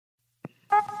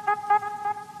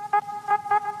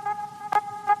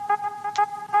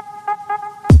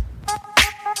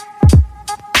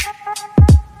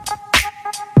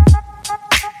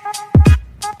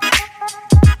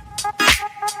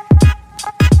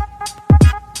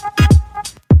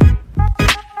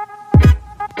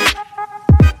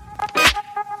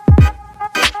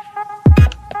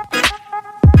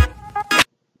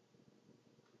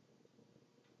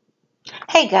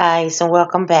Hey guys, and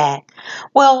welcome back.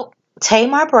 Well,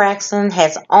 Tamar Braxton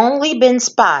has only been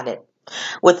spotted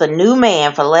with a new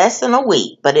man for less than a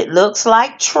week, but it looks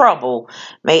like trouble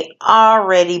may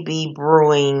already be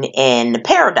brewing in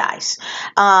paradise.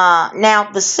 Now,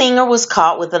 the singer was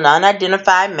caught with an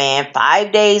unidentified man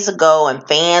 5 days ago, and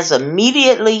fans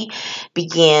immediately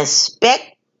began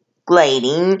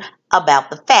speculating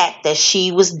about the fact that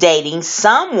she was dating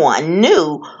someone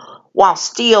new while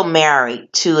still married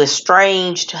to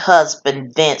estranged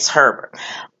husband Vince Herbert.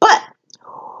 But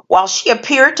while she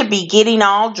appeared to be getting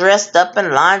all dressed up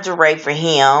in lingerie for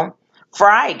him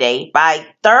Friday, by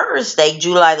Thursday,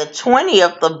 July the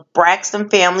 20th, the Braxton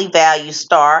Family Value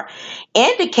star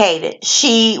indicated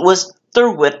she was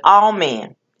through with all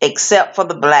men except for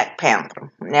the Black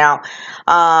Panther. Now,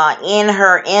 in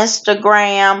her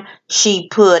Instagram, she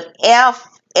put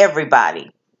F everybody.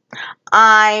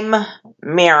 I'm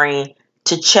marrying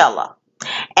T'Challa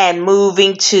and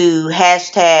moving to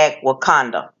hashtag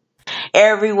Wakanda.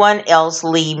 Everyone else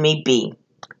leave me be.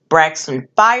 Braxton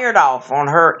fired off on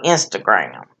her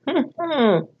Instagram.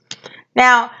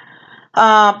 Now,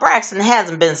 Braxton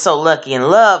hasn't been so lucky in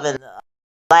love in the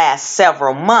last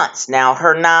several months. Now,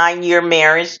 her 9-year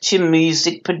marriage to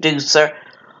music producer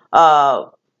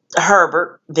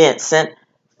Herbert Vincent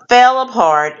fell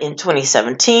apart in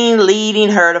 2017, leading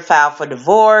her to file for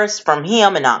divorce from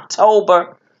him in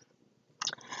October.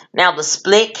 Now, the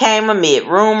split came amid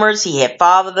rumors he had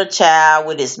fathered a child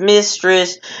with his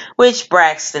mistress, which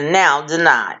Braxton now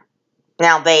denied.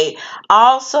 Now, they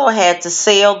also had to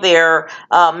sell their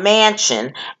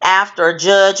mansion after a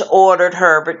judge ordered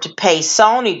Herbert to pay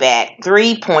Sony back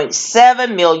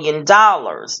 $3.7 million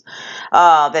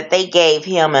that they gave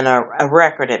him in a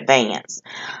record advance.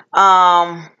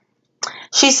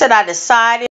 She said, I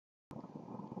decided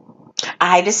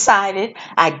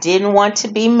I didn't want to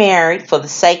be married for the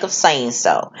sake of saying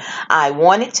so. I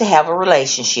wanted to have a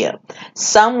relationship,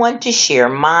 someone to share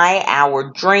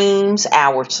our dreams,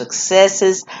 our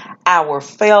successes, our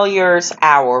failures,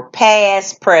 our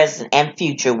past, present, and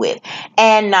future with,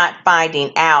 and not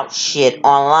finding out shit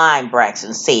online,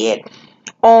 Braxton said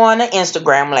on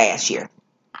Instagram last year.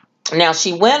 Now,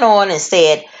 she went on and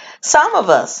said, some of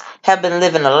us have been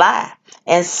living a lie,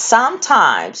 and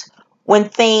sometimes when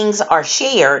things are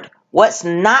shared, what's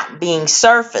not being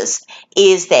surfaced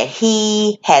is that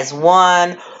he has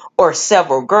one or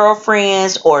several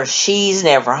girlfriends, or she's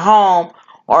never home,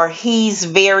 or he's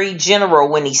very general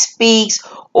when he speaks,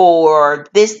 or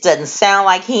this doesn't sound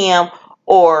like him,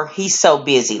 or he's so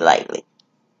busy lately.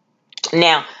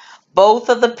 Now, both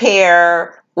of the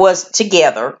pair was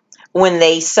together when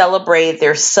they celebrated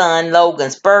their son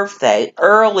Logan's birthday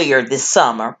earlier this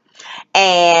summer.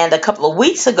 And a couple of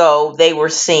weeks ago, they were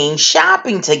seen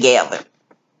shopping together.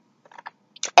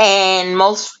 And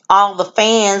all the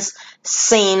fans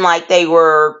seemed like they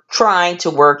were trying to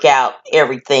work out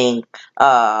everything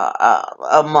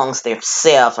amongst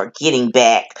themselves, or getting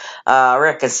back,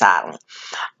 reconciling.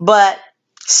 But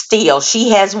still, she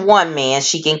has one man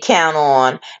she can count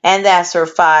on, and that's her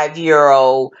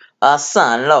 5-year-old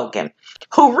son, Logan,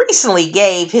 who recently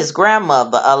gave his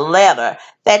grandmother a letter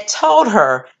that told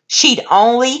her she'd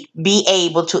only be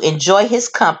able to enjoy his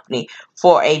company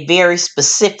for a very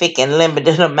specific and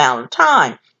limited amount of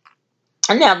time.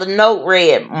 Now, the note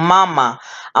read, Mama,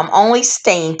 I'm only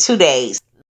staying 2 days.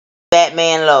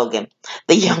 Batman Logan,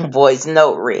 the young boy's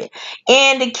note read,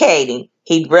 indicating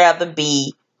he'd rather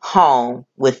be home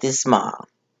with his mom.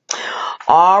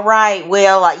 All right,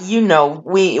 well,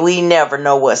 we never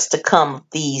know what's to come of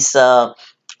these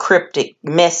cryptic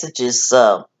messages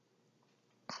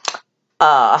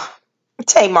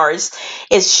Tamar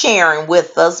is sharing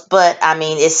with us, but I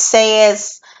mean, it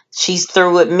says she's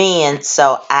through with men,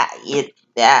 so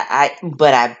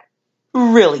but I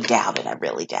really doubt it. I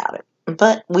really doubt it.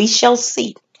 But we shall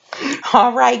see.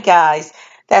 All right, guys,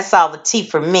 that's all the tea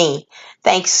for me.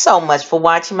 Thanks so much for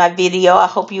watching my video. I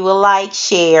hope you will like,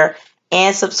 share,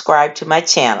 and subscribe to my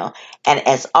channel. And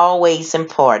as always,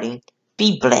 important,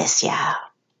 be blessed, y'all.